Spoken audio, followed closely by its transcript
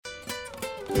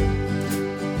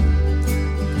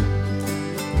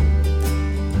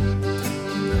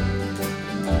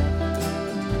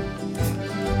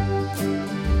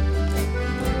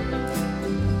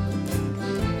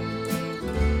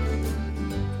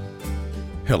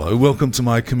Hello, welcome to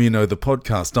my Camino, the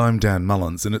podcast. I'm Dan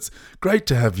Mullins, and it's great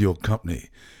to have your company.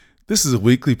 This is a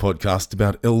weekly podcast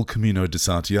about El Camino de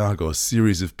Santiago, a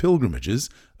series of pilgrimages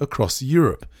across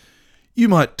Europe. You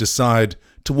might decide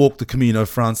to walk the Camino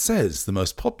Frances, the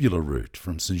most popular route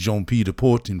from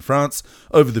Saint-Jean-Pied-de-Port in France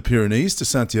over the Pyrenees to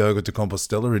Santiago de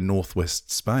Compostela in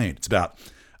northwest Spain. It's about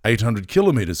 800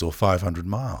 kilometres or 500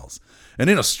 miles. And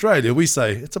in Australia, we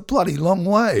say it's a bloody long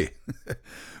way.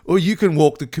 Or you can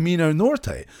walk the Camino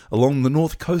Norte along the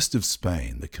north coast of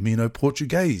Spain, the Camino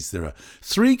Portuguese. There are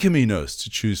 3 Caminos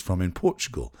to choose from in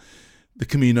Portugal. The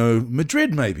Camino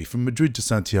Madrid, maybe, from Madrid to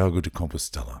Santiago de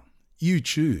Compostela. You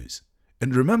choose.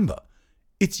 And remember,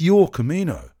 it's your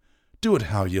Camino. Do it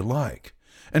how you like.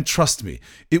 And trust me,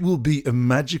 it will be a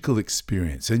magical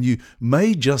experience, and you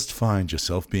may just find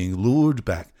yourself being lured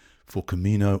back for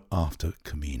Camino after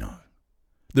Camino.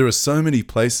 There are so many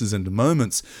places and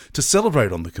moments to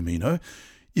celebrate on the Camino.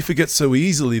 You forget so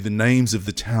easily the names of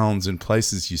the towns and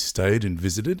places you stayed and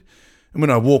visited. And when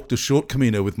I walked a short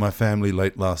Camino with my family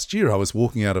late last year, I was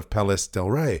walking out of Palais del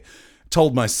Rey,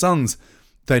 told my sons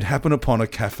they'd happen upon a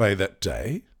cafe that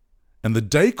day, and the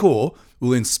decor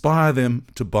will inspire them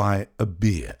to buy a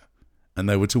beer. And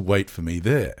they were to wait for me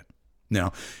there.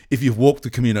 Now, if you've walked the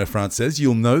Camino Frances,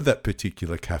 you'll know that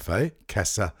particular cafe,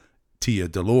 Casa Tia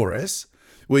Dolores,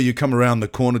 where you come around the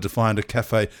corner to find a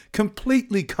cafe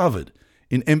completely covered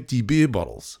in empty beer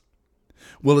bottles.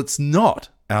 Well, it's not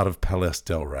out of Palais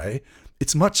del Rey.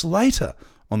 It's much later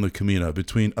on the Camino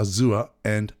between Azua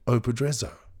and O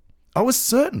Pedrezo. I was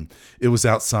certain it was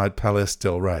outside Palais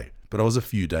del Rey, but I was a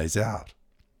few days out.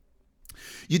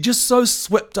 You're just so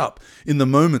swept up in the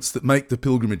moments that make the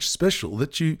pilgrimage special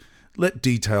that you let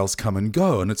details come and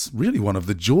go, and it's really one of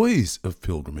the joys of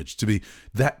pilgrimage to be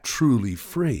that truly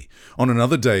free. On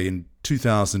another day in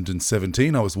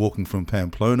 2017, I was walking from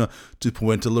Pamplona to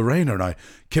Puente Lorena, and I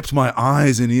kept my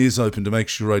eyes and ears open to make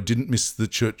sure I didn't miss the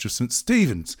Church of St.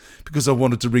 Stephen's because I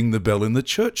wanted to ring the bell in the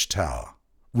church tower.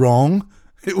 Wrong.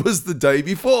 It was the day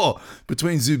before,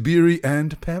 between Zubiri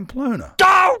and Pamplona.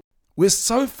 We're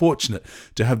so fortunate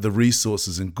to have the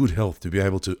resources and good health to be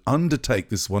able to undertake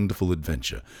this wonderful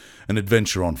adventure, an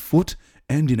adventure on foot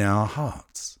and in our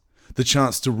hearts. The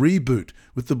chance to reboot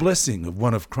with the blessing of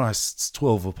one of Christ's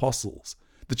 12 apostles,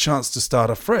 the chance to start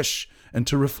afresh and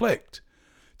to reflect,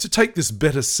 to take this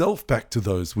better self back to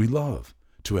those we love,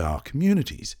 to our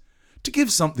communities, to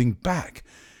give something back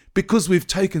because we've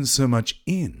taken so much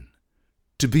in,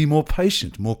 to be more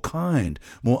patient, more kind,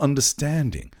 more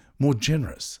understanding, more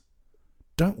generous.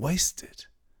 Don't waste it.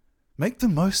 Make the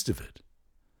most of it.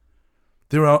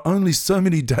 There are only so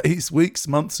many days, weeks,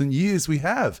 months, and years we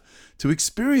have to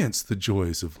experience the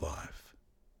joys of life.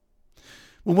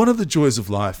 Well, one of the joys of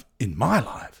life, in my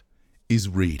life, is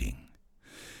reading.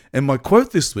 And my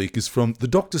quote this week is from the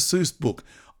Dr. Seuss book,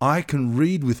 I Can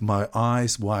Read With My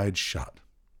Eyes Wide Shut.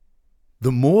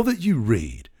 The more that you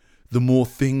read, the more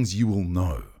things you will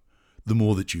know. The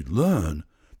more that you learn,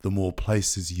 the more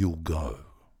places you'll go.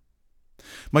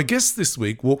 My guest this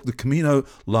week walked the Camino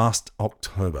last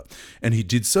October, and he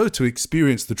did so to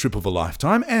experience the trip of a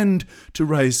lifetime and to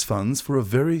raise funds for a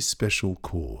very special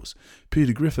cause.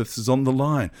 Peter Griffiths is on the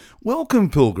line. Welcome,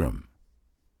 Pilgrim.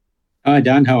 Hi,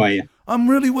 Dan. How are you? I'm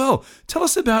really well. Tell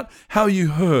us about how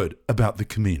you heard about the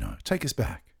Camino. Take us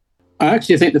back. I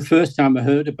actually think the first time I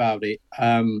heard about it,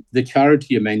 the charity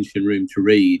you mentioned, Room to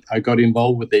Read, I got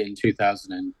involved with it in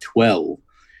 2012.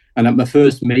 And at my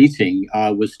first meeting, I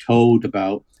was told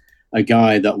about a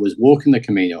guy that was walking the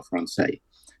Camino Frances,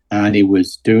 and he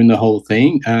was doing the whole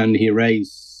thing, and he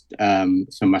raised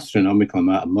some astronomical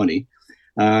amount of money.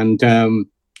 And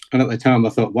at the time, I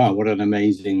thought, wow, what an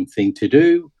amazing thing to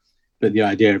do. But the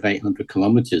idea of 800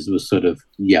 kilometers was sort of,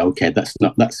 yeah, okay,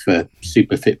 that's for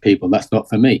super fit people. That's not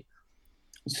for me.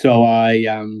 So I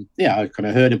kind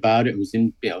of heard about it. It was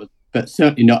in, but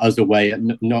certainly not as a way,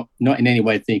 not in any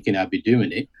way thinking I'd be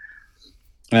doing it.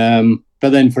 But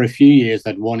then for a few years,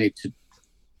 I'd wanted to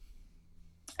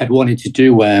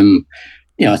do,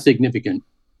 a significant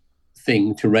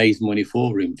thing to raise money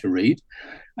for Room to Read.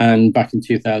 And back in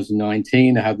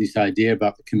 2019, I had this idea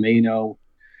about the Camino.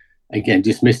 Again,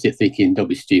 dismissed it thinking, don't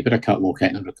be stupid, I can't walk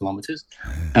 800 kilometers.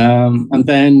 And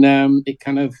then it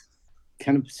kind of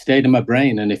stayed in my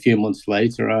brain. And a few months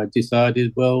later, I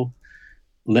decided, well,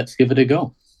 let's give it a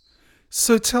go.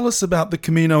 So tell us about the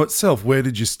Camino itself. Where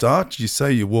did you start? You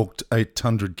say you walked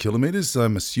 800 kilometres.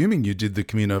 I'm assuming you did the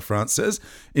Camino Frances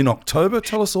in October.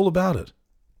 Tell us all about it.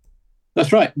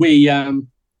 That's right. The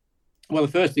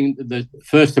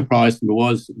first surprise for me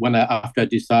was after I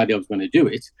decided I was going to do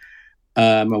it,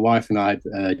 my wife and I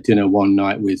had dinner one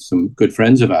night with some good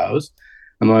friends of ours.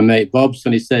 And my mate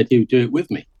Bobson, he said he would do it with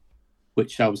me,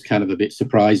 which I was kind of a bit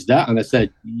surprised at. And I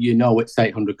said, it's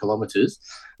 800 kilometers.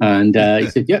 And he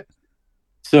said, yep.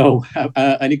 So,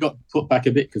 and he got put back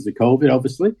a bit because of COVID,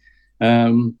 obviously.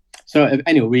 So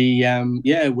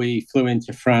anyway, we flew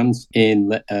into France in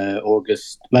late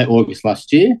August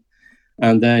last year.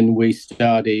 And then we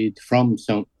started from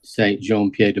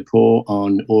Saint-Jean-Pied-de-Port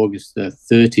on August the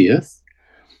 30th.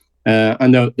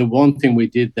 And the one thing we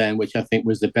did then, which I think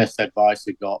was the best advice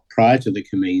I got prior to the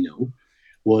Camino,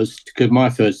 was because my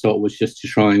first thought was just to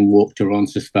try and walk to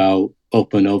Roncesvalles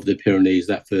up and over the Pyrenees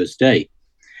that first day.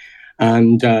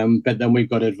 And but then we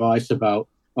got advice about,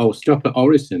 stop at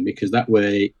Orison, because that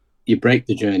way you break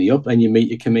the journey up and you meet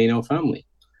your Camino family.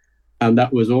 And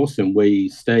that was awesome. We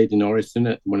stayed in Orison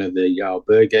at one of the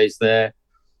albergues there.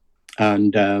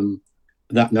 And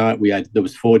that night there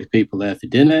was 40 people there for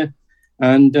dinner.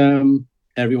 And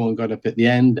everyone got up at the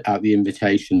end at the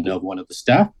invitation of one of the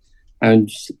staff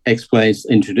and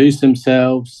introduced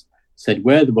themselves, said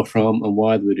where they were from and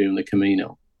why they were doing the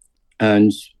Camino.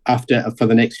 And for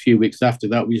the next few weeks after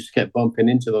that, we just kept bumping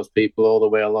into those people all the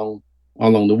way along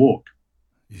the walk.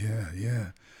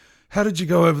 Yeah. How did you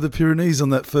go over the Pyrenees on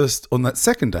that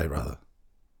second day, rather?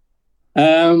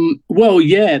 The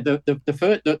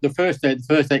first day, the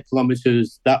first 8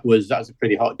 kilometers, that was a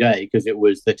pretty hot day because it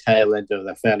was the tail end of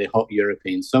a fairly hot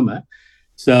European summer.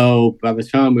 So by the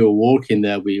time we were walking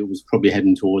there, we was probably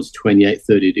heading towards 28,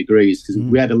 30 degrees because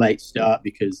we had a late start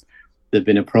because there'd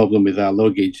been a problem with our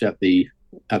luggage at the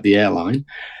airline.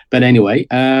 But anyway,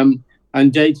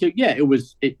 and day 2,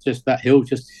 that hill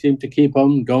just seemed to keep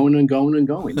on going and going and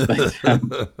going.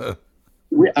 But,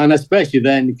 and especially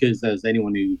then, because as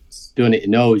anyone who's doing it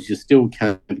knows, you're still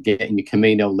kind of getting your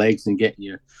Camino legs and getting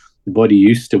your body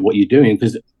used to what you're doing.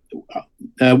 Because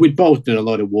we'd both done a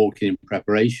lot of walking in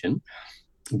preparation,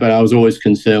 but I was always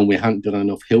concerned we hadn't done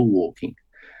enough hill walking.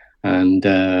 And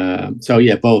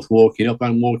both walking up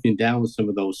and walking down some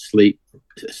of those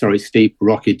steep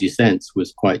rocky descents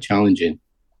was quite challenging.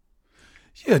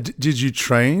 Yeah, did you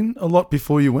train a lot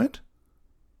before you went?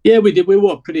 Yeah, we did. We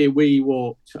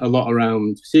walked a lot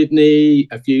around Sydney.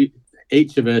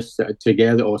 Each of us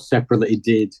together or separately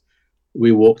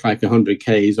we walked like 100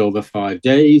 Ks over 5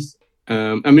 days.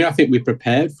 I think we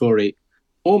prepared for it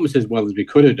almost as well as we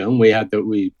could have done.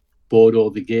 We bought all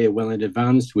the gear well in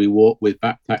advance. We walked with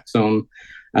backpacks on,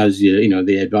 as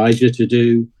they advise you to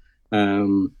do.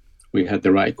 We had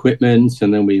the right equipment,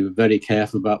 and then we were very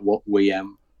careful about what we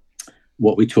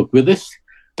took with us.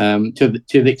 To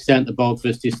the extent that both of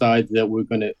us decided that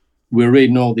we're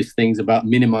reading all these things about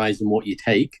minimizing what you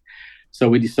take. So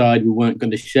we decided we weren't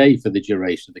going to shave for the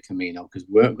duration of the Camino because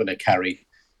we weren't going to carry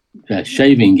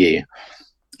shaving gear.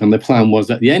 And the plan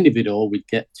was at the end of it all, we'd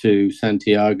get to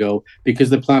Santiago, because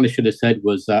the plan I should have said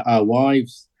was that our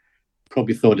wives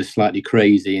probably thought us slightly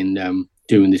crazy in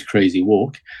doing this crazy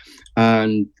walk.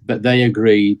 But they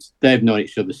agreed. They've known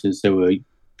each other since they were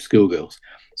schoolgirls.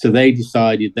 So they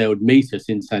decided they would meet us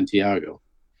in Santiago.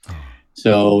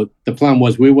 So the plan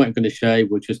was we weren't going to shave.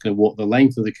 We're just going to walk the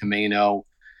length of the Camino.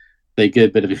 They get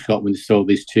a bit of a shock when they saw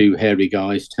these two hairy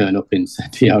guys turn up in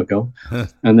Santiago.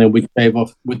 And then we shave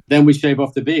off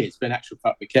the beards. But in actual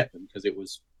fact, we kept them because it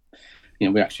was,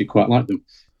 we actually quite liked them.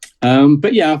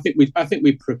 I think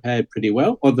we prepared pretty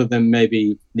well, other than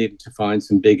maybe needing to find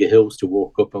some bigger hills to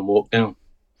walk up and walk down.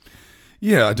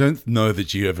 Yeah, I don't know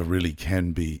that you ever really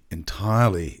can be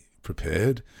entirely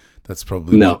prepared. That's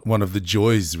probably one of the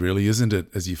joys, really, isn't it?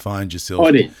 As you find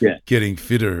yourself getting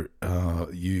fitter,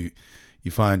 you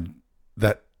find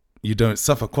that you don't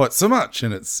suffer quite so much,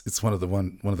 and it's one of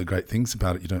the great things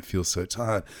about it. You don't feel so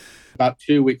tired. About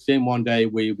 2 weeks in, one day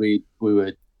we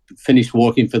were finished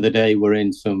walking for the day. We're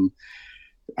in some.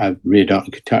 I really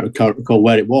can't recall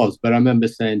where it was, but I remember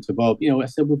saying to Bob, I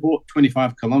said, we've walked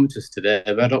 25 kilometers today,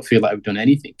 but I don't feel like we've done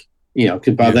anything,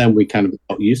 because by then we kind of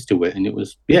got used to it, and it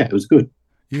was good.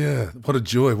 Yeah, what a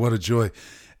joy.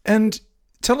 And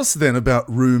tell us then about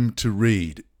Room to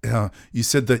Read. You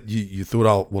said that you thought,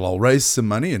 I'll raise some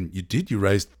money, and you did. You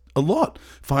raised a lot,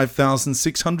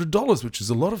 $5,600, which is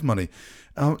a lot of money.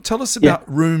 Tell us about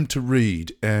Room to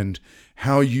Read and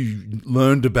how you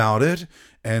learned about it,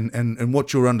 and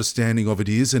what your understanding of it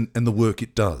is, and the work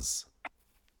it does.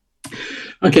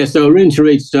 Okay, so Room to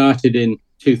Read started in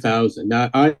 2000.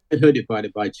 Now, I heard about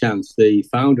it by chance. The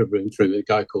founder of Room to Read was a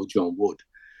guy called John Wood.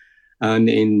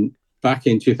 And back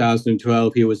in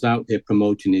 2012, he was out there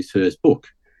promoting his first book,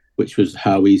 which was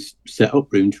how he set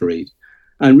up Room to Read.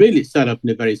 And really, it's set up in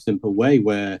a very simple way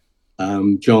where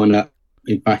John,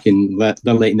 back in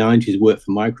the late 90s, worked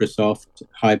for Microsoft,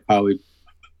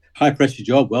 high pressure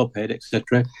job, well paid,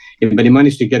 etc. But he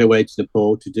managed to get away to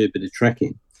Nepal to do a bit of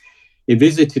trekking. He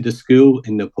visited a school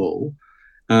in Nepal,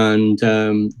 and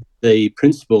the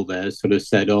principal there sort of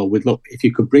said, "Oh, we'd love if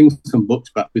you could bring some books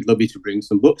back. We'd love you to bring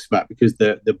some books back because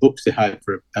the books they had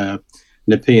for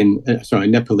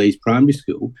Nepalese primary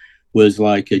school was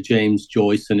like a James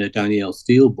Joyce and a Danielle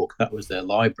Steele book. That was their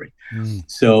library.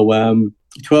 So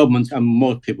 12 months, and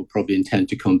most people probably intend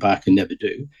to come back and never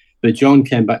do. But John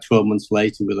came back 12 months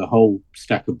later with a whole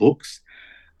stack of books,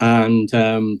 and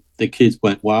the kids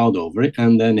went wild over it.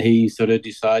 And then he sort of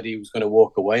decided he was going to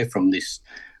walk away from this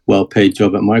well-paid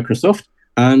job at Microsoft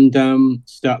and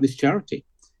start this charity.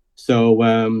 So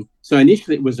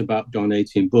initially it was about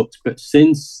donating books, but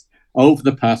since over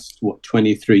the past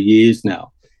 23 years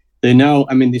now, they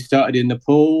started in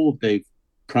Nepal. They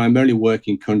primarily work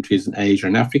in countries in Asia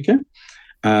and Africa.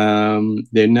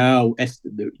 They're now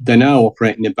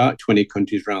operating in about 20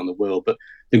 countries around the world. But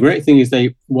the great thing is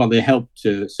they help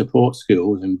to support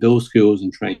schools and build schools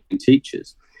and train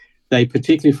teachers. They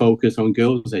particularly focus on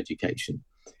girls' education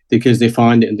because they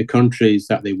find it in the countries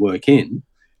that they work in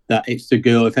that it's the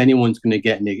girl. If anyone's going to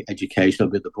get an education,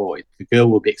 it'll be the boy. The girl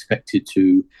will be expected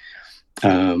to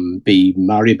be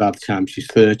married by the time she's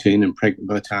 13 and pregnant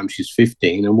by the time she's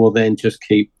 15, and will then just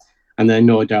keep. And then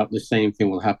no doubt the same thing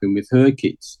will happen with her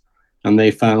kids. And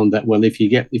they found that, well, if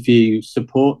you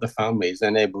support the families,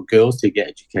 enable girls to get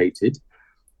educated,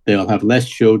 they'll have less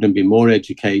children, be more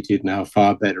educated, and have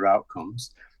far better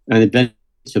outcomes. And the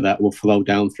benefits of that will flow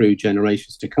down through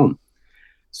generations to come.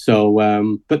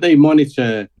 So, but they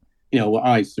monitor,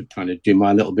 I trying to do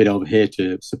my little bit over here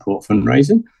to support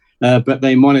fundraising. But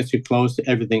they monitor closely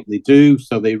everything they do.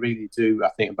 So they really do, I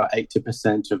think, about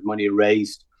 80% of money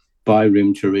raised by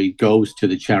Room to Read goes to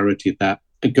the charity that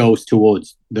it goes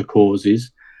towards the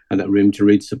causes and that Room to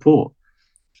Read support.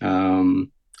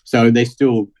 So they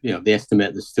still, they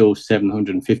estimate there's still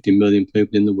 750 million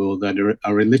people in the world that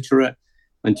are illiterate,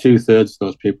 and 2/3 of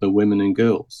those people are women and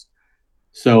girls.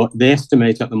 So they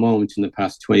estimate at the moment in the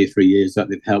past 23 years that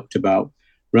they've helped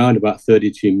around about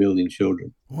 32 million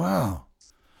children. Wow.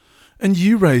 And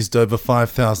you raised over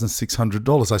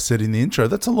 $5,600, I said in the intro.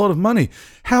 That's a lot of money.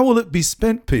 How will it be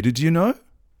spent, Peter? Do you know?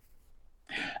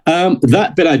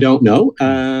 That bit I don't know.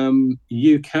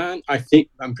 You can, I think,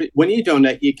 when you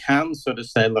donate, you can sort of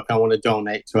say, look, I want to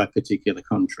donate to a particular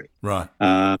country. Right.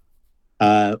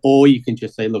 Or you can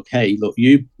just say, look, hey, look,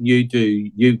 you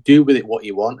do with it what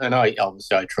you want. And I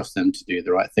trust them to do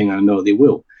the right thing. I know they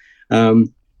will.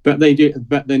 But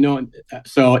they're not.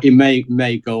 So it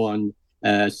may go on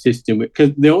system,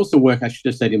 because they also work, I should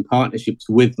have said, in partnerships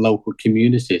with local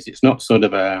communities. It's not sort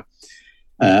of a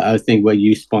thing where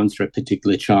you sponsor a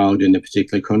particular child in a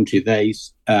particular country. They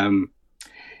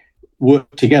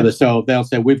work together. So they'll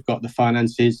say, we've got the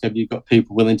finances. Have you got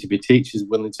people willing to be teachers,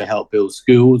 willing to help build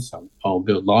schools or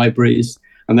build libraries?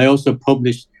 And they also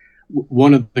publish,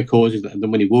 one of the causes that the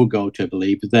money will go to, I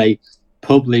believe, they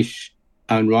publish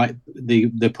and write the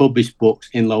published books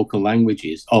in local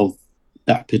languages of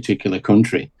that particular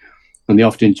country. And they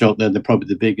often joke that they're probably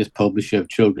the biggest publisher of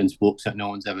children's books that no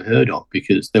one's ever heard of,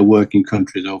 because they work in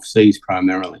countries overseas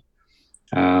primarily.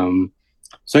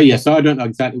 So I don't know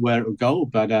exactly where it will go,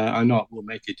 but I know it will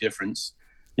make a difference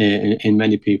in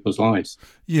many people's lives.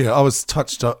 Yeah, I was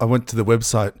touched. I went to the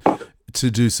website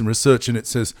to do some research, and it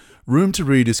says, Room to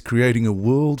Read is creating a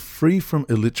world free from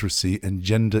illiteracy and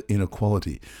gender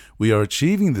inequality. We are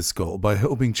achieving this goal by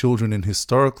helping children in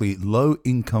historically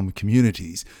low-income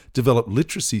communities develop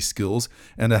literacy skills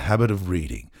and a habit of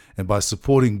reading, and by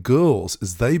supporting girls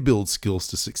as they build skills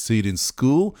to succeed in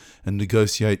school and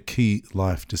negotiate key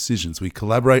life decisions. We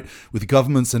collaborate with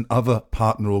governments and other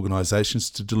partner organisations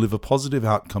to deliver positive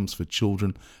outcomes for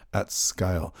children at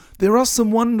scale. There are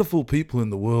some wonderful people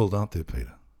in the world, aren't there,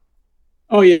 Peter?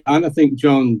 Oh, yeah, and I think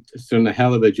John's done a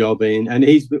hell of a job and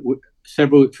he's for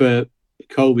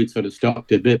COVID sort of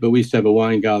stopped a bit, but we used to have a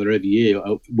wine gala every year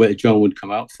where John would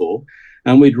come out for,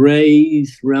 and we'd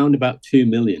raise around about 2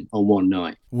 million on one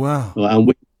night. Wow.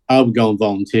 And I would go and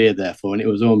volunteer therefore, and it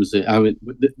was almost,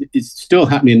 it's still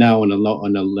happening now on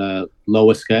a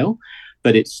lower scale,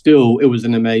 but it was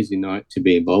an amazing night to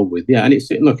be involved with. Yeah, and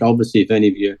look, obviously, if any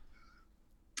of you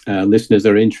listeners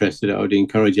are interested, I would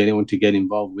encourage anyone to get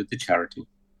involved with the charity.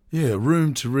 Yeah,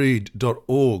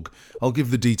 roomtoread.org. I'll give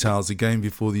the details again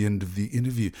before the end of the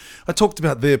interview. I talked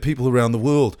about there people around the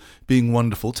world being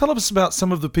wonderful. Tell us about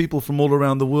some of the people from all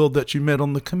around the world that you met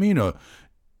on the Camino.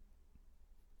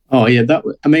 Oh, yeah.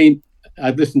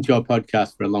 I'd listened to your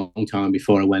podcast for a long time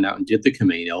before I went out and did the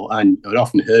Camino, and I'd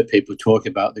often heard people talk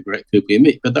about the great people you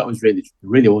meet, but that was really,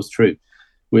 really was true.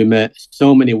 We met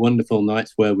so many wonderful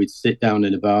nights where we'd sit down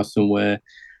in a bar somewhere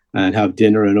and have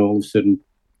dinner, and all of a sudden,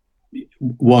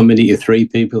 1 minute you're 3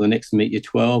 people, the next minute you're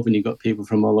 12, and you've got people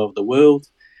from all over the world.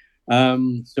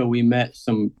 So we met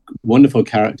some wonderful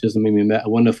characters. I mean, we met a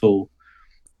wonderful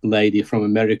lady from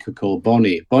America called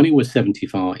Bonnie. Bonnie was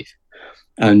 75,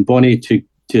 and Bonnie,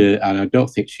 and I don't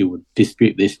think she would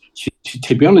dispute this,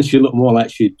 to be honest, she looked more like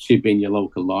she'd been in your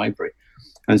local library.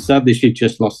 And sadly, she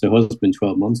just lost her husband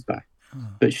 12 months back.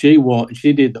 But she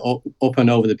did up and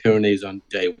over the Pyrenees on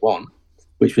day one,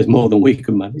 which was more than we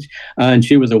could manage. And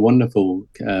she was a wonderful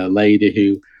lady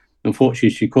who, unfortunately,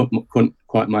 she couldn't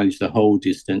quite manage the whole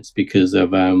distance because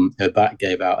of her back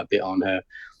gave out a bit on her,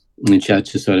 and she had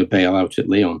to sort of bail out at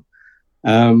Lyon.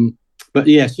 But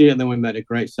yes, and then we met a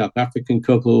great South African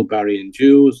couple, Barry and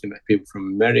Jules. We met people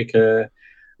from America,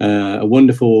 a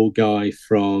wonderful guy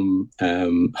from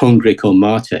Hungary called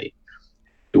Mate,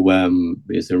 who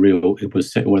was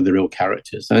one of the real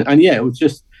characters. And yeah, it was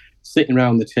just sitting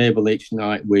around the table each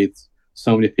night with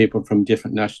so many people from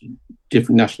different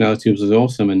nationalities was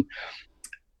awesome. And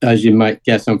as you might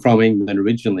guess, I'm from England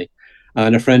originally,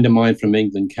 and a friend of mine from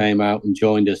England came out and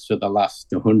joined us for the last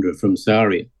 100 from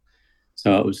Zaria.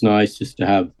 So it was nice just to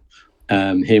have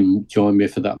him join me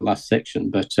for that last section.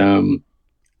 But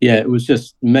yeah, it was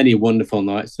just many wonderful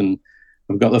nights, and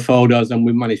I've got the photos, and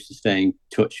we managed to stay in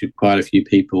touch with quite a few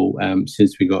people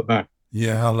since we got back.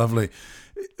 Yeah, how lovely.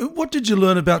 What did you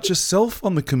learn about yourself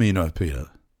on the Camino, Peter?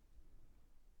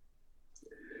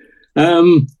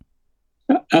 I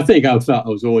think I felt I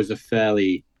was always a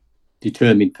fairly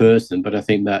determined person, but I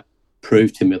think that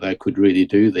proved to me that I could really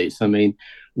do this. I mean,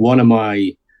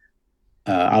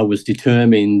 I was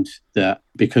determined that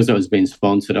because I was being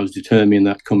sponsored, I was determined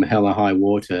that come hell or high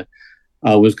water,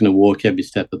 I was going to walk every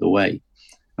step of the way.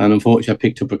 And unfortunately, I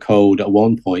picked up a cold at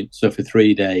one point. So for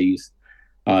 3 days,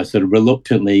 I sort of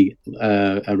reluctantly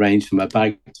arranged for my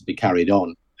bag to be carried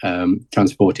on,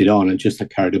 transported on, and just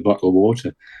carried a bottle of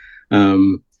water.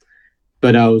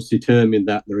 But I was determined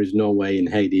that there is no way in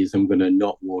Hades I'm going to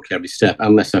not walk every step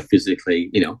unless I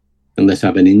physically, unless I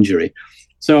have an injury.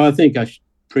 So I think I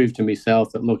proved to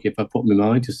myself that, look, if I put my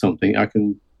mind to something, I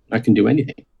can do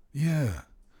anything. Yeah,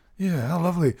 how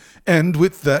lovely. And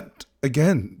with that,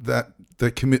 again, that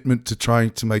commitment to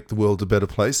trying to make the world a better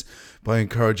place by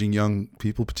encouraging young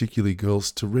people, particularly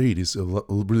girls, to read is a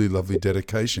really lovely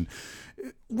dedication.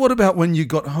 What about when you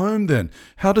got home then?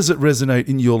 How does it resonate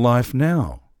in your life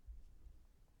now?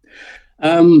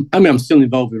 I'm still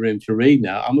involved with Room to Read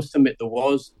now. I must admit, there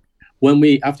was,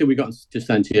 after we got to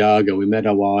Santiago, we met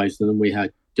our wives, and then we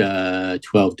had 12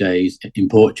 days in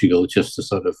Portugal just to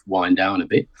sort of wind down a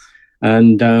bit.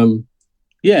 And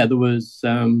there was,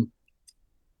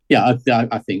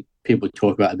 I think people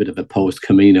talk about a bit of a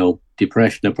post-Camino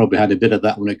depression. I probably had a bit of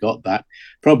that when I got back,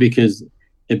 probably because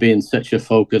it'd been such a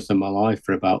focus in my life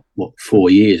for about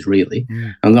 4 years, really.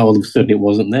 And all of a sudden it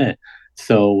wasn't there.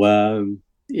 So,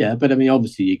 but I mean,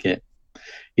 obviously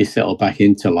you settle back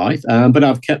into life. But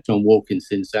I've kept on walking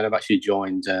since then. I've actually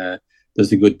joined,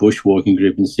 there's a good bushwalking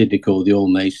group in Sydney called the All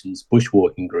Nations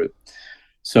Bushwalking Group.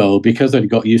 So because I'd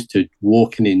got used to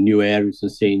walking in new areas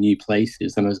and seeing new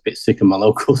places, and I was a bit sick of my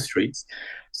local streets.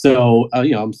 So,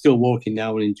 I'm still walking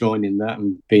now and enjoying that,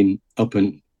 and been up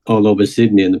and all over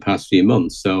Sydney in the past few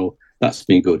months. So that's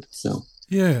been good. So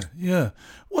Yeah.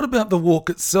 What about the walk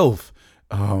itself?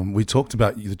 We talked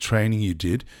about the training you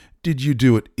did. Did you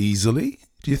do it easily,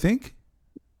 do you think?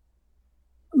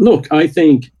 Look, I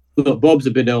think Bob's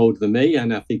a bit older than me,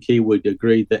 and I think he would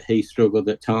agree that he struggled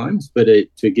at times. But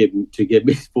to give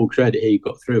me full credit, he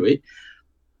got through it.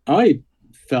 I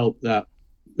felt that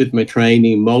with my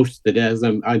training, most of the days,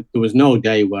 there was no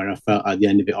day where I felt at the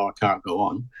end of it, I can't go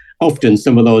on. Often,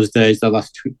 some of those days, the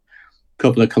last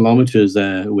couple of kilometres,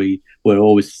 we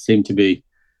always seem to be,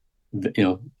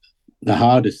 the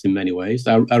hardest in many ways.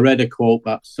 I read a quote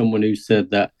about someone who said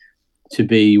that to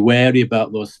be wary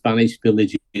about those Spanish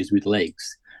villages with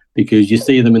lakes, because you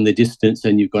see them in the distance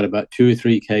and you've got about 2 or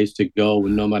 3 k's to go,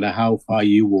 and no matter how far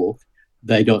you walk,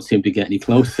 they don't seem to get any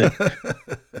closer.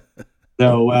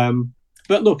 So,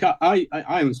 but look, I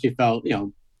honestly felt,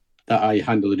 that I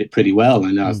handled it pretty well,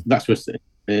 and that's what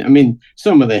I mean.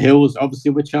 Some of the hills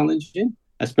obviously were challenging,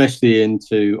 especially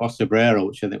into Osabrero,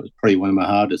 which I think was probably one of my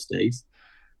hardest days.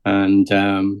 And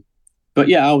but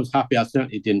yeah, I was happy. I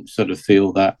certainly didn't sort of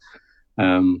feel that.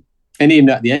 And even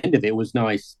at the end of it, it was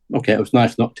nice. Okay, it was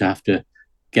nice not to have to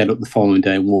get up the following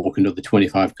day and walk another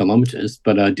 25 kilometers,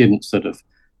 but I didn't sort of,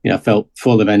 felt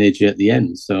full of energy at the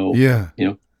end. So yeah.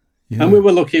 And we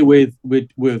were lucky we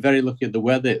were very lucky at the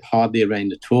weather. It hardly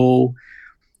rained at all.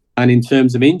 And in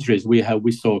terms of injuries,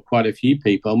 we saw quite a few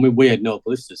people. I mean, we had no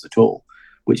blisters at all,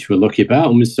 which we're lucky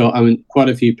about. And we saw, I mean, quite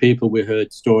a few people. We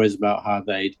heard stories about how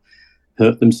they'd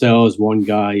hurt themselves. One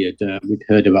guy we'd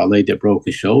heard about a lady that broke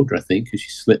her shoulder, I think, because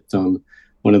she slipped on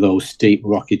one of those steep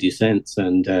rocky descents.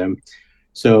 And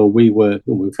so we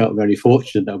felt very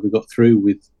fortunate that we got through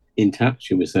with intact,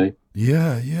 shall we say.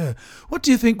 Yeah, yeah. What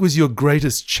do you think was your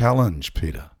greatest challenge,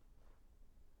 Peter?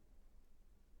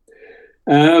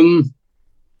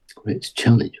 Greatest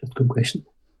challenge, that's a good question.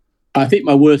 I think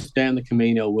my worst day on the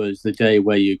Camino was the day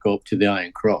where you go up to the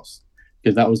Iron Cross,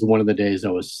 because that was one of the days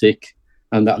I was sick.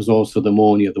 And that was also the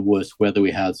morning of the worst weather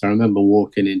we had. So I remember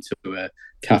walking into a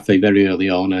cafe very early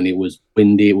on, and it was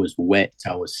windy, it was wet,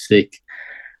 I was sick.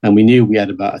 And we knew we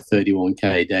had about a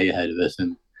 31K day ahead of us.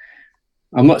 And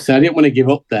I'm not saying I didn't want to give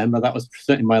up then, but that was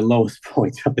certainly my lowest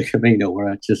point of the Camino, where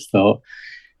I just thought,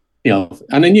 and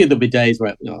I knew there'd be days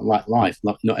where, like life,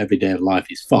 not every day of life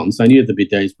is fun. So I knew there'd be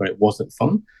days where it wasn't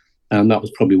fun. And that was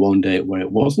probably one day where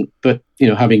it wasn't. But,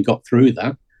 having got through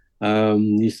that,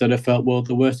 you sort of felt, well,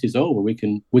 the worst is over. We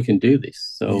can do this.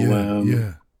 So,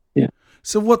 yeah.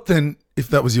 So what then, if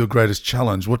that was your greatest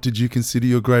challenge, what did you consider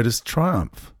your greatest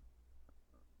triumph?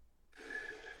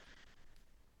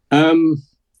 I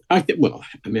think,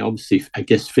 obviously, I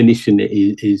guess finishing it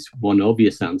is one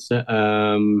obvious answer.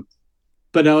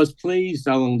 But I was pleased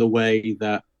along the way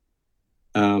that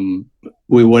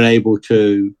we were able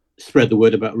to spread the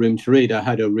word about Room to Read. I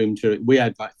had a Room to Read. We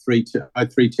had I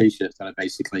had three T-shirts that I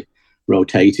basically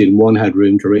rotated, and one had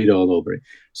Room to Read all over it.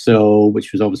 So,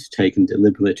 which was obviously taken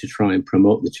deliberately to try and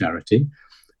promote the charity.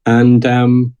 And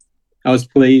I was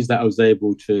pleased that I was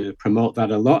able to promote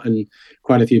that a lot, and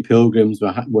quite a few pilgrims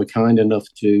were kind enough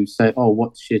to say, "Oh,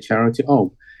 what's your charity?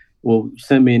 Oh, well,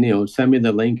 send me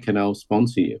the link and I'll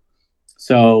sponsor you."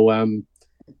 So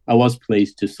I was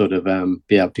pleased to sort of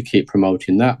be able to keep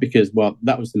promoting that, because, well,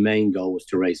 that was the main goal, was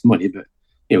to raise money, but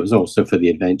it was also for the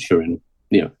adventure. And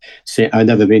I'd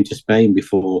never been to Spain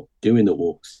before doing the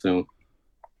walks, so.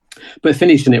 But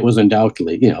finishing it was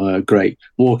undoubtedly, great.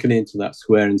 Walking into that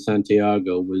square in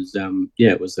Santiago was,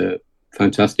 it was a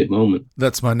fantastic moment.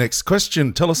 That's my next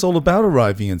question. Tell us all about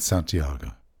arriving in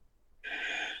Santiago.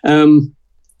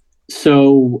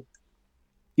 So,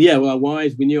 yeah, well,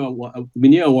 Wise, we knew our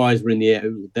Wise were in the air.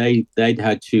 They'd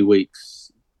had 2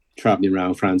 weeks traveling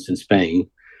around France and Spain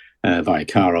via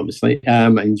car, obviously,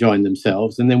 enjoying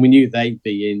themselves. And then we knew they'd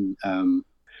be in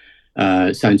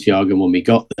Santiago when we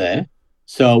got there.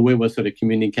 So we were sort of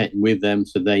communicating with them,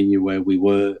 so they knew where we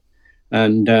were.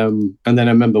 And then I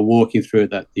remember walking through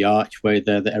the archway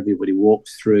there that everybody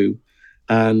walks through,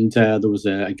 and there was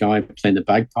a guy playing the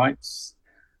bagpipes.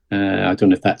 I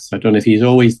don't know if he's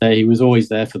always there. He was always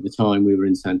there for the time we were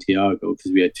in Santiago,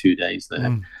 because we had 2 days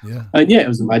there. Yeah. And it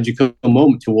was a magical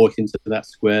moment to walk into that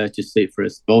square, to see, for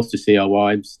us both to see our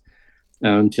wives,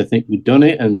 and to think we'd done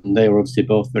it. And they were obviously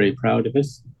both very proud of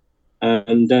us.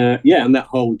 And and that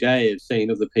whole day of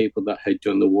seeing other people that had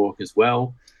done the walk as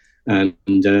well, and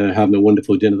having a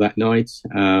wonderful dinner that night.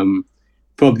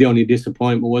 Probably the only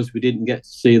disappointment was we didn't get to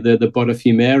see the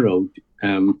Botafumeiro.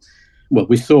 Well,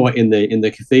 we saw it in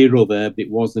the cathedral there, but it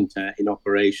wasn't in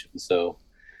operation, so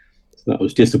that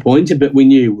was disappointing. But we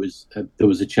knew there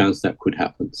was a chance that could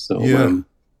happen. So but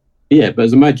it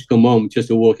was a magical moment just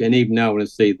to walk in. Even now, when I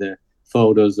see the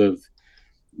photos of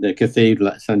the cathedral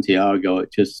at Santiago,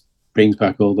 it just brings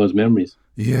back all those memories.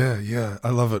 Yeah, I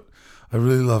love it. I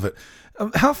really love it.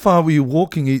 How far were you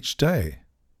walking each day?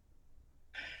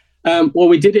 Well,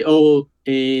 we did it all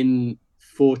in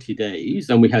 40 days,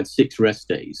 and we had 6 rest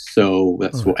days. So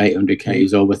that's 800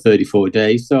 Ks over 34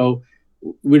 days. So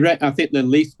I think the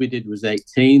least we did was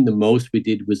 18. The most we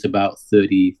did was about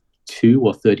 32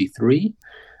 or 33.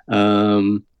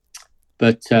 So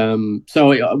I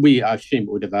assume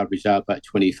it would have averaged out about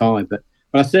 25. But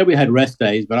I said we had rest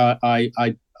days, but I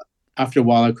after a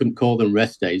while I couldn't call them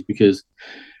rest days, because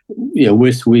we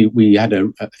had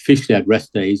officially had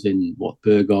rest days in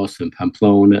Burgos and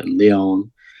Pamplona and Leon,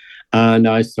 and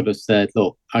I sort of said,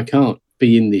 look, I can't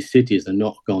be in these cities and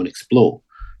not go and explore.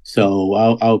 So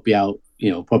I'll be out.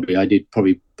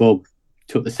 Probably Bob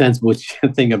took the sensible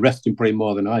thing of resting probably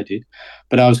more than I did,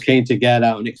 but I was keen to get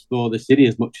out and explore the city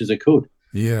as much as I could.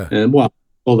 Yeah. And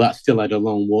that still had a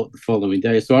long walk the following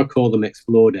day, so I call them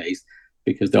explore days,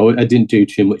 because I didn't do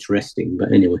too much resting.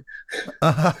 But anyway.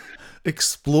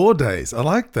 Explore days. I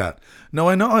like that. No,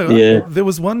 I know. There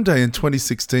was one day in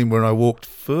 2016 where I walked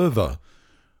further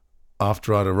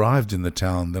after I'd arrived in the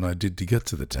town than I did to get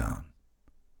to the town.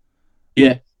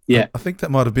 Yeah. I think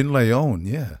that might have been Leon.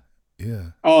 Yeah.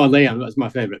 Oh, Leon, that's my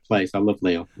favourite place. I love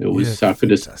Leon. It was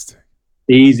fantastic.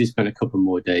 easily spent a couple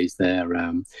more days there,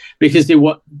 because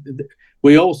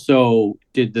we also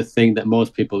did the thing that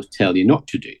most people tell you not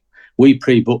to do. We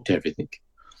pre-booked everything,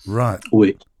 Right.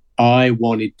 which I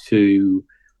wanted to.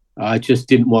 I just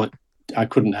didn't want. I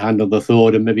couldn't handle the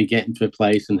thought of maybe getting to a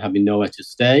place and having nowhere to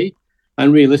stay.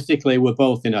 And realistically, we're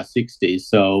both in our 60s,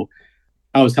 so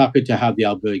I was happy to have the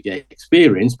albergue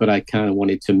experience, but I kind of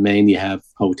wanted to mainly have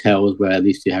hotels where at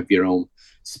least you have your own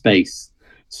space.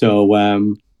 So,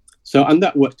 and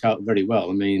that worked out very well.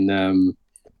 I mean,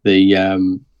 there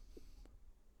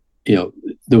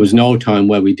was no time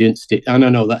where we didn't stick. And I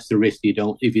know that's the risk.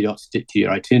 If you don't stick to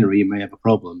your itinerary, you may have a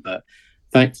problem. But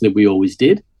thankfully, we always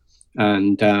did.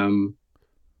 And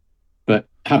but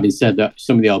having said that,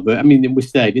 some of the albergue, I mean, we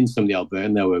stayed in some of the albergue,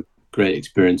 and there were great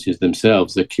experiences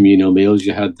themselves. The Camino meals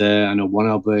you had there. I know one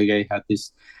albergue had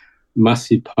this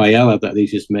massive paella that they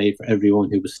just made for everyone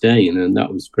who was staying, and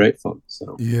that was great fun.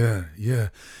 So yeah.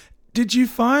 Did you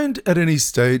find at any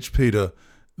stage, Peter,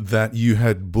 that you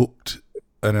had booked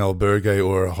an albergue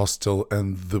or a hostel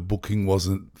and the booking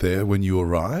wasn't there when you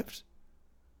arrived?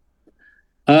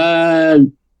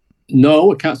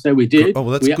 No, I can't say we did. Oh,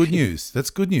 well, that's good news. That's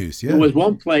good news. Yeah. There was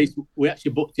one place we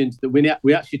actually booked into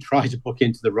we actually tried to book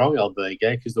into the wrong albergue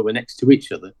because they were next to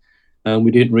each other, and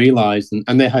we didn't realise.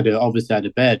 And they obviously had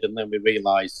a bed, and then we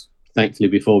realised, thankfully,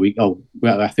 before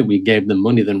I think we gave them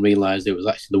money, then realised it was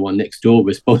actually the one next door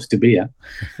we're supposed to be at.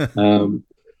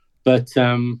 But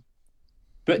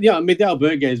yeah, I mean, the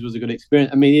albergues was a good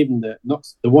experience. I mean, even the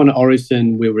one at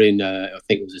Orison, we were in, I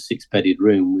think it was a 6-bedded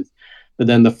room with. But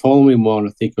then the following one,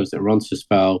 I think it was at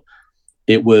Roncesvalles,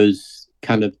 it was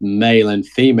kind of male and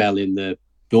female in the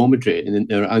dormitory.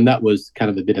 And that was kind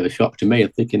of a bit of a shock to me.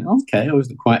 I'm thinking, okay, I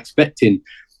wasn't quite expecting,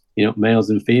 males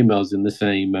and females in the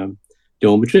same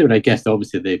dormitory. But I guess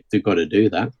obviously they've got to do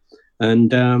that.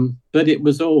 And but it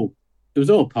was all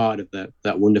part of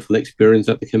that wonderful experience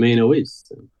that the Camino is.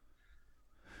 So.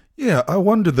 Yeah, I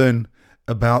wonder then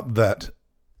about that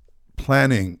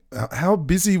planning. How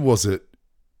busy was it?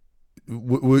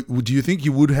 Do you think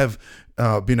you would have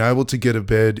been able to get a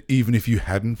bed even if you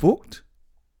hadn't booked?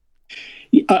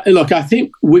 Look, I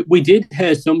think we did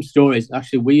hear some stories.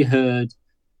 Actually, we heard,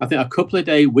 I think a couple of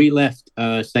days, we left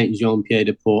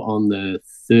Saint-Jean-Pied-de-Port on the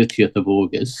 30th of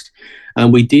August.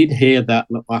 And we did hear that,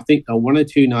 I think 1 or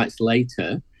 2 nights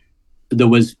later, there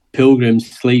was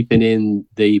pilgrims sleeping in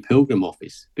the pilgrim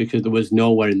office because there was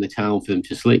nowhere in the town for them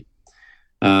to sleep.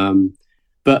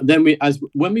 But then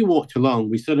when we walked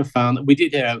along, we sort of found that we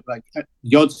did hear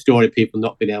the odd story of people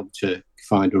not being able to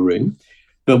find a room.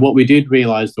 But what we did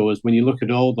realise, though, is when you look at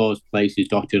all those places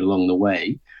dotted along the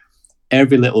way,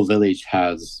 every little village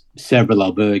has several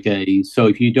albergues. So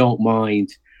if you don't mind,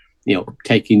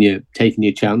 taking your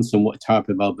chance on what type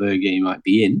of albergue you might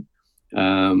be in,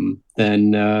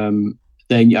 then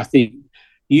I think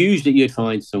usually you'd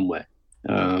find somewhere.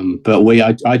 But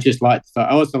I just like the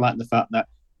fact. I also like the fact that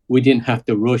we didn't have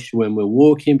to rush when we're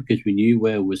walking because we knew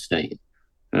where we're staying.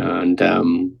 And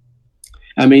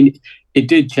I mean, it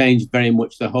did change very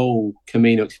much. The whole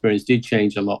Camino experience did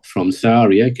change a lot from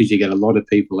Sarria because you get a lot of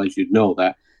people, as you'd know,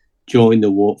 that join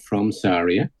the walk from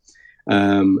Sarria.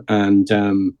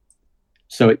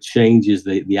 So it changes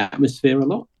the atmosphere a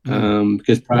lot.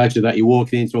 Because prior to that, you're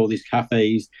walking into all these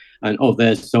cafes and,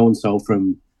 there's so-and-so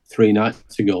from 3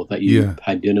 nights ago that you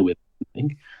had dinner with, I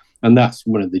think. And that's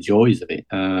one of the joys of it.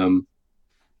 I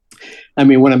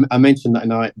mean, when I mentioned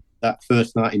that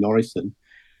first night in Orison,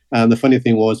 the funny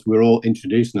thing was we were all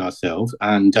introducing ourselves,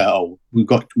 and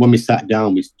when we sat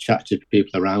down, we chatted to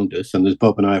people around us, and there's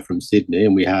Bob and I from Sydney,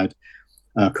 and we had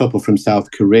a couple from South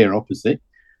Korea opposite.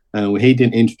 He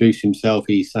didn't introduce himself.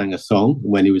 He sang a song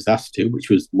when he was asked to,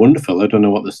 which was wonderful. I don't know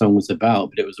what the song was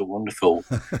about, but it was a wonderful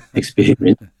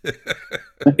experience.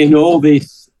 In all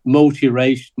this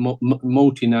multinational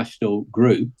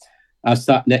group, I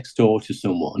sat next door to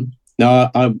someone.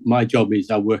 Now, my job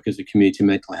is I work as a community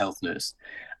mental health nurse,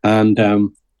 and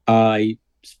I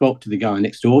spoke to the guy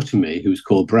next door to me who was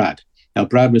called Brad. Now,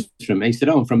 Brad was he said,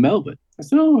 I'm from Melbourne. I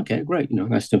said, okay, great.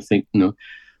 Nice to think,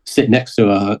 sit next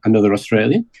to another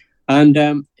Australian. And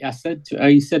he said,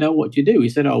 what do you do? He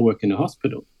said, I work in a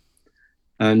hospital.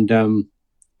 And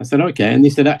I said, okay. And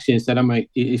he said,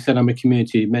 I'm a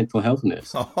community mental health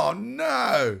nurse. Oh,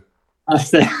 no. I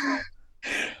said,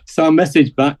 so I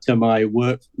messaged back to my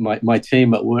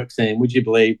team at work saying, would you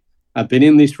believe I've been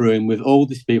in this room with all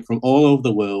these people from all over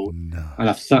the world, and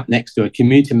I've sat next to a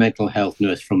community mental health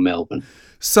nurse from Melbourne.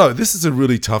 So this is a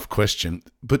really tough question,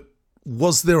 but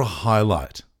was there a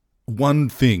highlight? One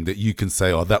thing that you can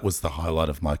say, that was the highlight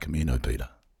of my Camino, Peter?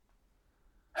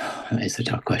 That is a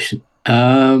tough question.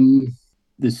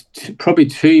 there's probably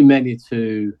too many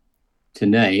to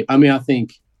name. I mean, I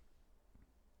think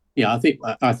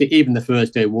even the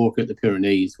first day walk at the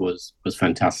Pyrenees was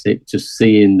fantastic. Just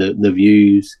seeing the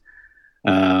views.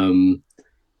 Some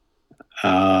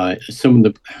of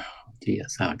the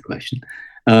that's a hard question.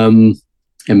 I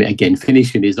mean, again,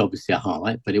 finishing is obviously a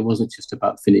highlight, but it wasn't just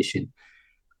about finishing.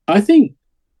 I think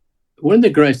one of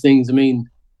the greatest things, I mean,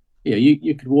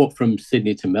 you could walk from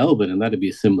Sydney to Melbourne and that'd be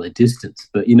a similar distance,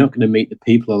 but you're not going to meet the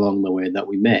people along the way that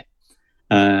we met.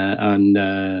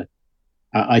 I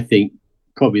think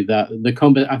probably that the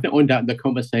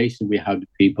conversation we had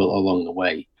with people along the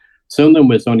way, some of them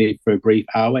was only for a brief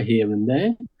hour here and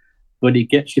there, but it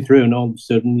gets you through, and all of a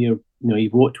sudden you've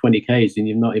walked 20 k's and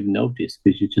you've not even noticed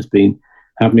because you've just been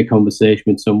having a conversation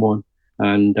with someone.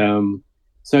 And I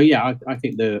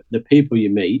think the people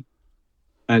you meet,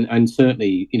 and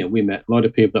certainly we met a lot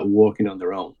of people that were walking on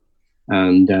their own,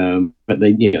 and but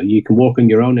they you can walk on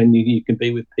your own and you can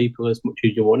be with people as much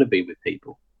as you want to be with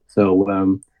people.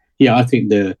 So I think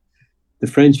the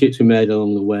friendships we made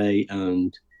along the way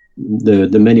and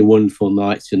the many wonderful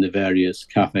nights in the various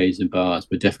cafes and bars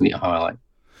were definitely a highlight.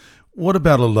 What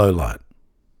about a low light?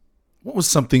 What was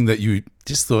something that you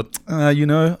just thought,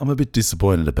 I'm a bit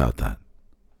disappointed about that?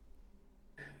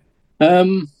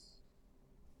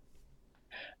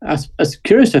 I was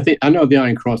curious. I know the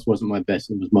Iron Cross wasn't my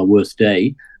best; it was my worst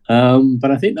day.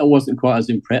 But I think that wasn't quite as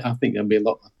impressive. I think I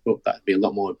thought that'd be a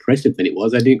lot more impressive than it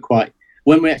was. I didn't quite.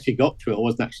 When we actually got to it, I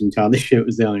wasn't actually entirely sure it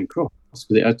was the Iron Cross.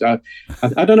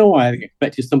 I don't know why I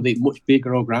expected something much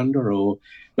bigger or grander.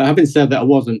 But having said that, I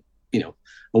wasn't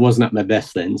at my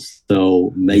best then.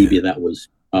 So maybe that was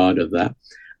part of that.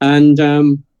 And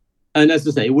as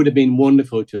I say, it would have been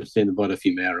wonderful to have seen the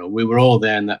Botafumeiro. We were all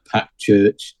there in that packed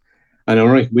church.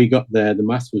 And we got there, the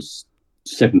mass was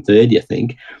 7:30, I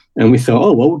think. And we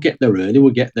thought, we'll get there early.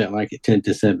 We'll get there like at 10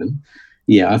 to 7.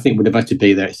 Yeah, I think we'd have had to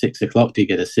be there at 6 o'clock to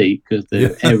get a seat because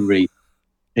the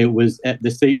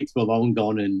seats were long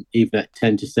gone. And even at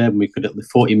 10 to 7, we could, at the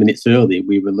 40 minutes early,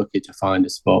 we were lucky to find a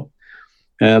spot.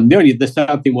 The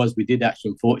sad thing was we did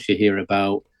actually unfortunately hear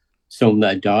about someone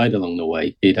that had died along the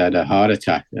way. He'd had a heart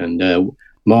attack. And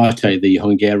Marte, the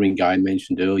Hungarian guy I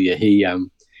mentioned earlier,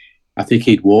 I think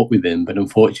he'd walked with him, but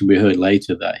unfortunately we heard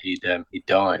later that he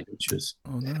died,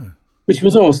 which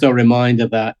was also a reminder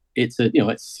that it's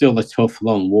still a tough,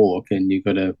 long walk, and you've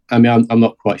got to. I mean, I'm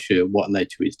not quite sure what led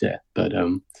to his death, but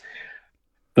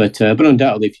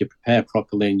undoubtedly, if you prepare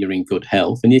properly and you're in good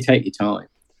health and you take your time.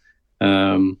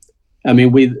 I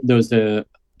mean, there was a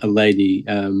lady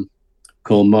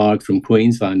called Marg from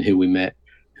Queensland who we met,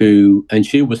 and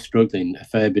she was struggling a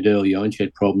fair bit early on. She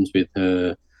had problems with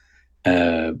her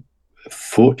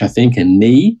foot, I think, and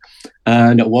knee,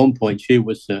 and at one point she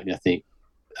was certainly, I think,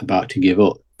 about to give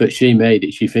up, but she made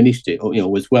it. She finished it. It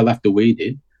was well after we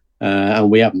did, and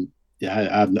we haven't.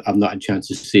 I've not had a chance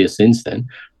to see her since then.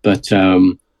 But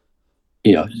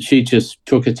she just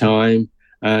took her time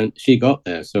and she got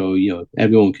there. So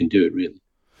everyone can do it, really.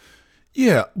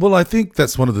 Yeah, well, I think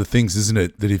that's one of the things, isn't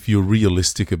it? That if you're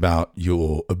realistic about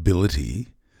your ability,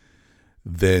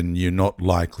 then you're not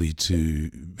likely to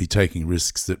be taking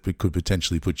risks that could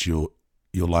potentially put your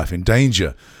life in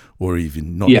danger, or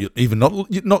even not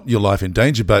your life in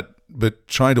danger, but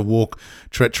trying to walk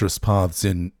treacherous paths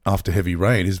in after heavy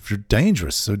rain is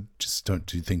dangerous. So just don't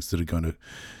do things that are going to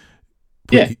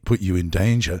put you in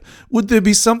danger. Would there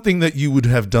be something that you would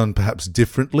have done perhaps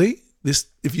differently?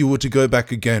 If you were to go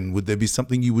back again, would there be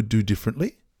something you would do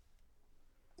differently?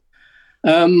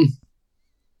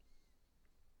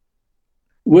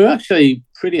 We're actually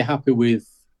pretty happy with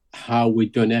how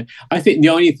we've done it. I think the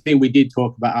only thing we did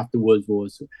talk about afterwards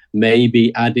was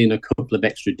maybe adding a couple of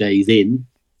extra days in.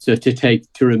 So to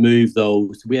remove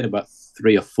those, we had about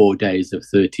 3 or 4 days of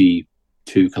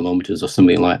 32 kilometers or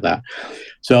something like that.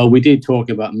 So we did talk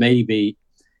about maybe,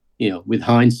 with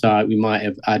hindsight, we might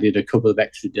have added a couple of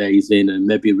extra days in and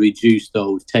maybe reduced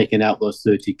those, taken out those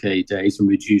 30k days and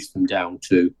reduced them down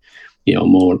to,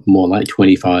 more like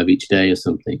 25 each day or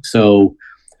something. So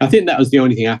I think that was the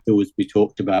only thing afterwards we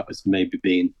talked about as maybe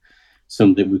being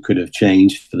something we could have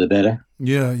changed for the better.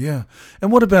 Yeah, yeah.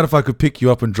 And what about if I could pick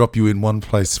you up and drop you in one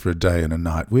place for a day and a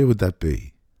night? Where would that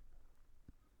be?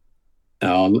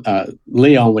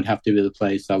 Leon would have to be the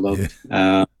place I loved.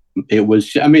 Yeah. It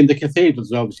was, the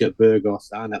cathedrals obviously at Burgos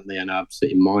and at Leon are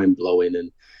absolutely mind-blowing.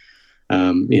 And,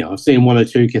 I've seen 1 or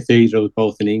 2 cathedrals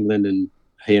both in England and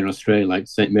here in Australia, like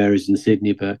St. Mary's in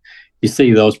Sydney, but you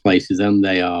see those places and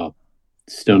they are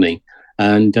stunning.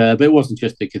 And but it wasn't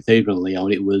just the cathedral in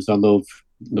Leon. It was, I love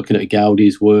looking at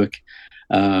Gaudi's work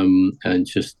and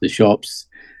just the shops.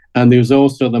 And there was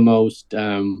also the most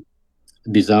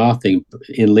bizarre thing.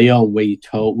 In Lyon, we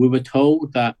were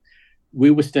told that we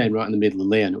were staying right in the middle of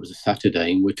Lyon. It was a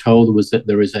Saturday, and we're told that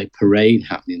there is a parade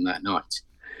happening that night.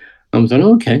 I was like,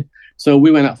 oh, okay. So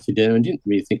we went out for dinner and didn't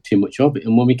really think too much of it.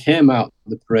 And when we came out,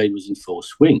 the parade was in full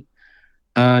swing.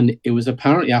 And it was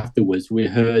apparently afterwards we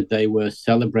heard they were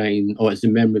celebrating, or it's a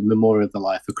memorial of the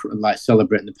life of, like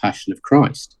celebrating the Passion of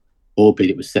Christ, albeit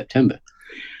it was September.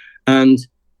 And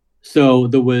so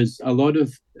there was a lot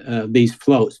of these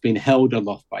floats being held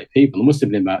aloft by people. There must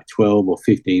have been about 12 or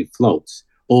 15 floats,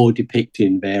 all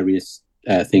depicting various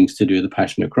things to do with the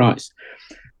Passion of Christ.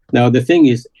 Now, the thing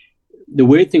is, the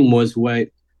weird thing was where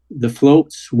the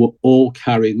floats were all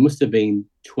carried, must have been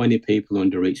 20 people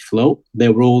under each float. They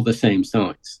were all the same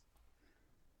size.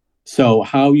 So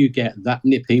how you get that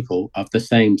many people of the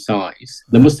same size?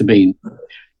 There must have been, I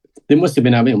mean, must have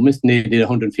needed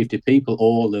 150 people,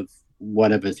 all of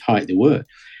whatever height they were.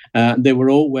 They were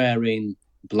all wearing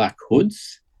black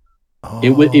hoods. Oh.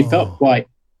 It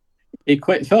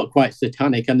felt quite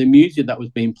satanic, and the music that was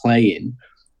being playing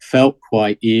felt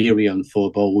quite eerie and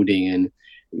foreboding, and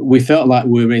we felt like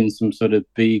we were in some sort of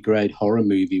B-grade horror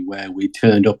movie where we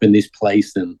turned up in this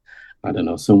place and, I don't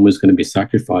know, someone was going to be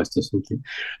sacrificed or something.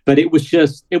 But it was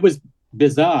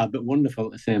bizarre but wonderful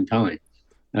at the same time.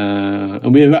 And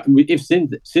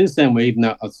since then,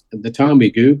 at the time we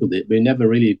Googled it, we never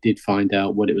really did find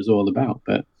out what it was all about.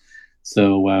 But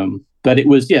it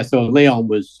was, so Lyon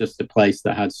was just a place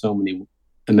that had so many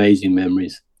amazing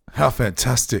memories. How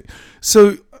fantastic.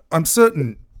 So I'm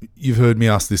certain you've heard me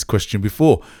ask this question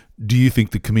before. Do you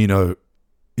think the Camino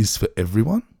is for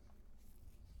everyone?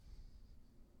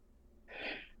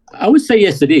 I would say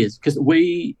yes, it is, because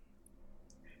because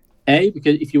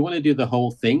if you want to do the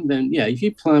whole thing, then if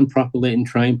you plan properly and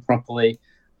train properly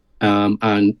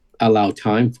and allow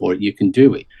time for it, you can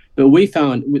do it. But we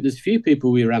found there's a few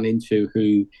people we ran into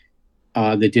who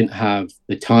they didn't have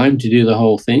the time to do the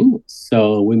whole thing.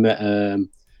 So we met a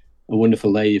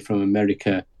wonderful lady from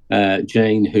America,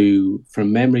 Jane, who,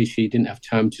 from memory, she didn't have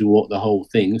time to walk the whole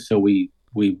thing. So we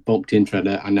bumped into her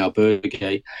at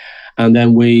Albergue, and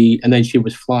then she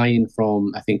was flying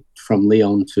from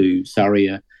Lyon to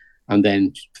Sarria, and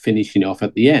then finishing off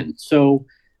at the end. So,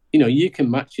 you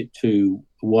can match it to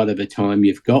whatever time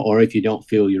you've got, or if you don't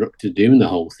feel you're up to doing the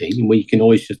whole thing, you can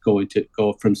always just go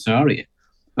from Sarria.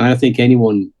 And I think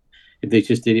anyone, if they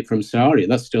just did it from Sarria,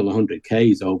 that's still 100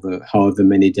 Ks over however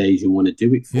many days you want to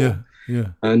do it for. Yeah.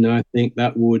 And I think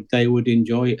they would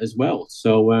enjoy it as well.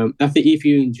 So I think if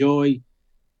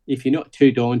you're not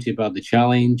too daunted about the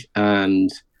challenge and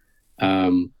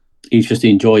you just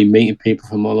enjoy meeting people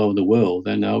from all over the world,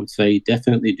 then I would say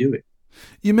definitely do it.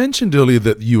 You mentioned earlier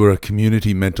that you were a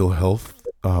community mental health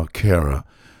carer.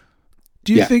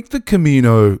 Do you think the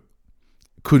Camino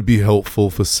could be helpful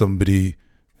for somebody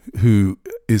who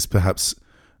is perhaps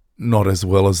not as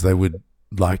well as they would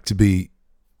like to be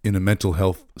in a mental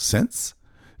health sense?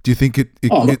 Do you think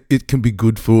it can be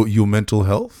good for your mental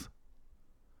health?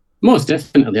 Most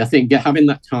definitely. I think having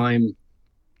that time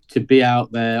to be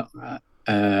out there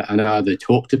and either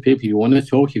talk to people if you want to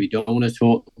talk. If you don't want to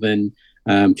talk, then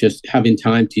just having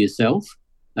time to yourself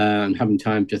and having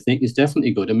time to think is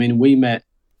definitely good. I mean, we met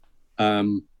a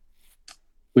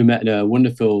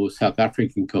wonderful South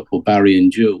African couple, Barry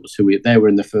and Jules, they were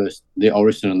in the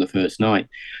Orison on the first night.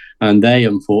 And they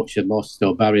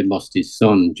unfortunately Barry lost his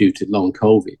son due to long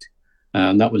COVID.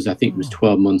 And that was, I think it was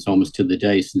 12 months almost to the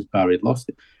day since Barry had lost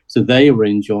it. So they were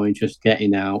enjoying just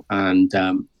getting out and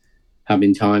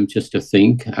having time just to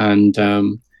think. And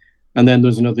then there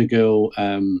was another girl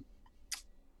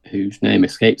whose name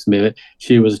escapes me. But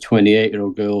she was a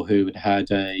 28-year-old girl who had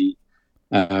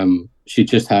she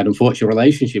just had, unfortunately, a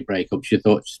relationship breakup. She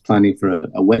thought she was planning for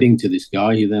a wedding to this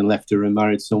guy. He then left her and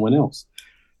married someone else.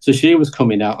 So she was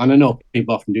coming out, and I know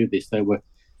people often do this. They were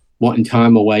wanting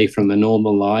time away from their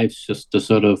normal lives just to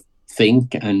sort of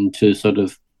think and to sort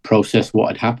of process what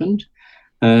had happened,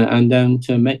 and then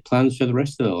to make plans for the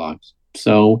rest of their lives.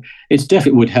 So it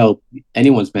definitely would help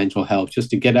anyone's mental health just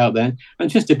to get out there and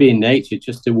just to be in nature,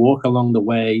 just to walk along the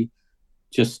way,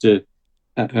 just to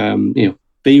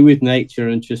be with nature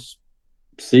and just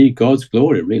see God's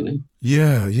glory, really.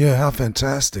 Yeah, how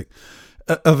fantastic.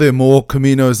 Are there more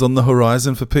Caminos on the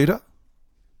horizon for Peter?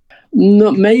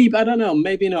 No, maybe, I don't know,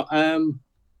 maybe not.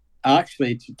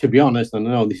 Actually, to be honest, I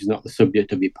know this is not the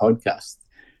subject of your podcast.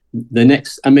 The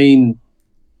next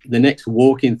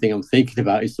walking thing I'm thinking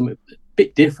about is something a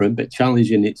bit different, but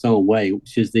challenging in its own way,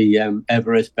 which is the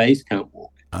Everest Base Camp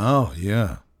walk. Oh,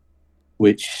 yeah.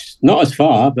 Which, not as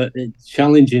far, but it's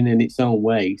challenging in its own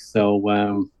way.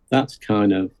 So that's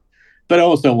kind of, but I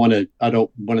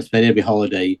don't want to spend every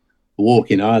holiday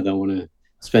walking either. I want to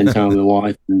spend time with my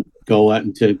wife and go out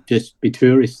and to just be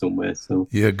tourist somewhere. So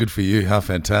Yeah, good for you. How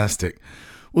fantastic.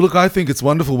 Well, look, I think it's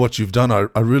wonderful what you've done.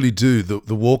 I really do.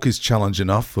 The walk is challenge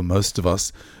enough for most of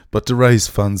us, but to raise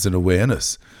funds and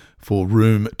awareness for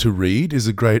Room to Read is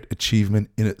a great achievement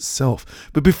in itself.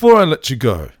 But before I let you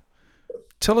go,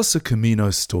 tell us a Camino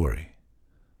story.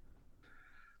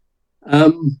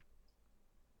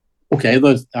 Okay,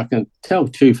 those I can tell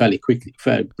two fairly quickly,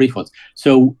 fairly brief ones.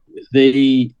 So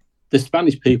the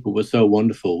Spanish people were so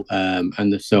wonderful,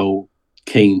 and they're so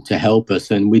keen to help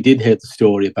us. And we did hear the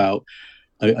story about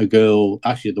a girl,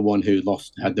 actually the one who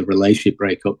had the relationship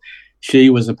breakup. She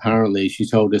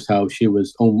told us how she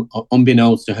was,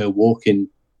 unbeknownst to her, walking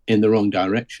in the wrong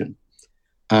direction.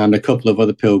 And a couple of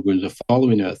other pilgrims were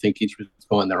following her, thinking she was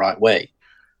going the right way.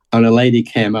 And a lady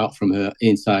came out from her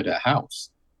inside her house,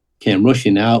 came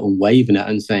rushing out and waving at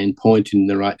her and saying, pointing in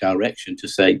the right direction to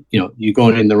say, you're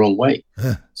going in the wrong way.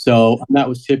 Huh. So that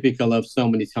was typical of so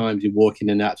many times you walk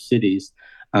in and out of cities,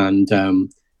 and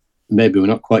maybe we're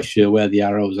not quite sure where the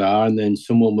arrows are, and then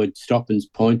someone would stop and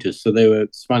point us. So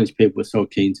Spanish people were so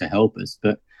keen to help us.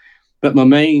 But my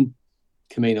main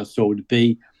Camino story would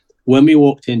be when we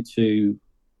walked into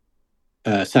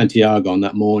Santiago on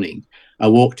that morning. I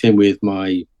walked in with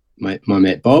my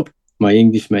mate Bob, my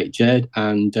English mate Jed,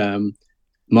 and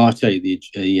Marte, the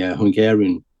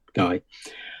Hungarian guy.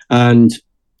 And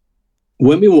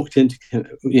when we walked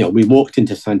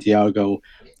into Santiago,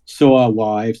 saw our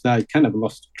wives. And I kind of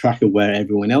lost track of where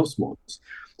everyone else was.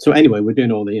 So anyway, we're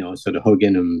doing all the sort of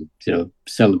hugging and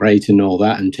celebrating and all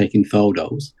that and taking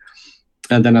photos.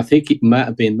 And then I think it might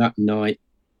have been that night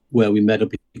where we met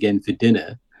up again for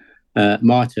dinner.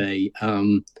 Marte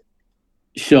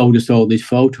showed us all these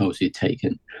photos he'd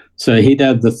taken. So he'd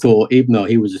had the thought, even though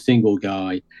he was a single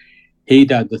guy,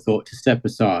 he'd had the thought to step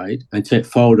aside and take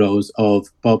photos of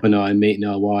Bob and I meeting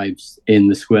our wives in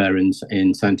the square in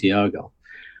Santiago.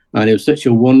 And it was such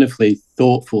a wonderfully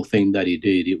thoughtful thing that he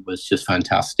did. It was just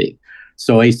fantastic.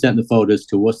 So he sent the photos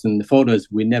to us, and the photos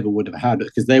we never would have had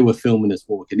because they were filming us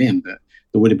walking in, but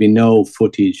there would have been no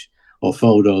footage or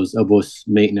photos of us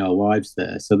meeting our wives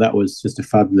there. So that was just a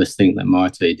fabulous thing that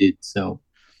Marte did. So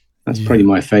that's probably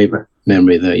my favorite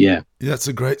memory there. Yeah. That's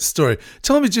a great story.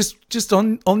 Tell me just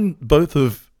on both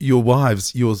of your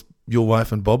wives, your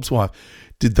wife and Bob's wife,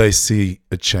 did they see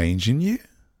a change in you?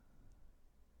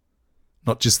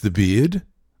 Not just the beard?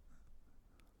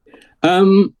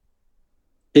 Afterwards,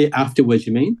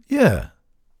 you mean? Yeah.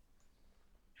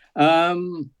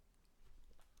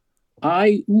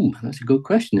 That's a good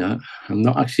question. I'm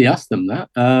not actually asked them that.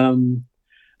 I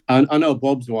know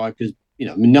Bob's wife because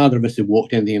neither of us had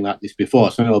walked anything like this before.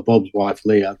 So I know Bob's wife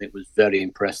Leah, I think, was very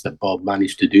impressed that Bob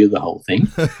managed to do the whole thing.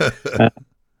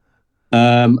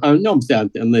 And obviously,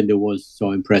 and Linda was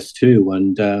so impressed too.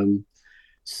 And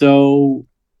so,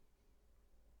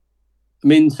 I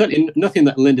mean, certainly nothing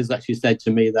that Linda's actually said to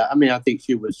me that, I think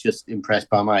she was just impressed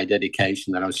by my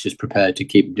dedication, that I was just prepared to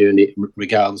keep doing it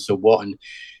regardless of what. And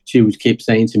she would keep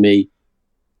saying to me,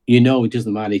 it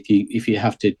doesn't matter if you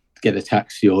have to get a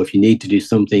taxi or if you need to do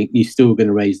something, you're still going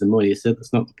to raise the money. I said,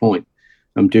 that's not the point.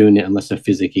 I'm doing it unless I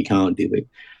physically can't do it.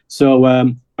 So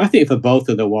I think for both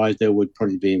of the wives, they would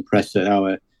probably be impressed at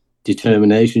our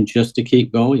determination just to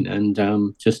keep going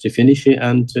and just to finish it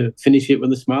and to finish it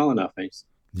with a smile on our face.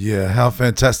 Yeah, how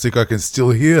fantastic. I can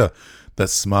still hear that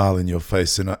smile in your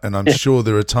face. And I'm sure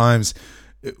there are times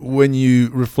when you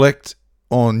reflect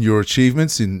on your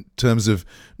achievements in terms of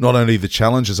not only the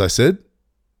challenge, as I said,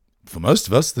 for most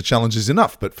of us, the challenge is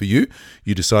enough. But for you,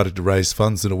 you decided to raise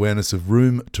funds and awareness of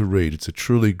Room to Read. It's a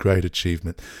truly great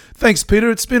achievement. Thanks, Peter.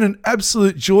 It's been an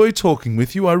absolute joy talking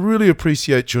with you. I really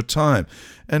appreciate your time.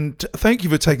 And thank you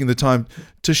for taking the time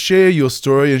to share your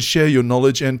story and share your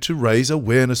knowledge and to raise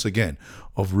awareness again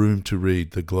of Room to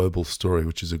Read, the global story,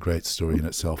 which is a great story in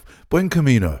itself. Buen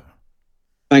Camino.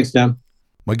 Thanks, Dan.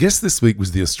 My guest this week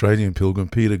was the Australian pilgrim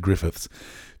Peter Griffiths.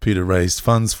 Peter raised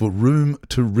funds for Room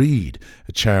to Read,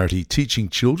 a charity teaching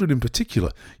children, in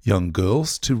particular young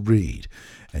girls, to read.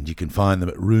 And you can find them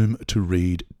at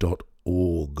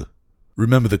roomtoread.org.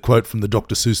 Remember the quote from the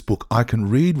Dr. Seuss book, I can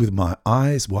read with my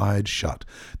eyes wide shut.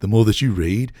 The more that you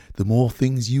read, the more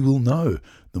things you will know.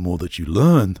 The more that you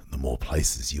learn, the more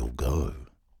places you'll go.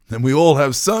 And we all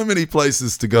have so many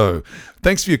places to go.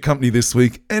 Thanks for your company this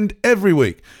week and every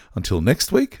week. Until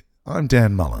next week, I'm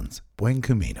Dan Mullins. Buen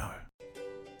Camino.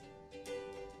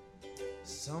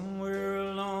 Somewhere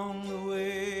along the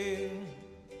way,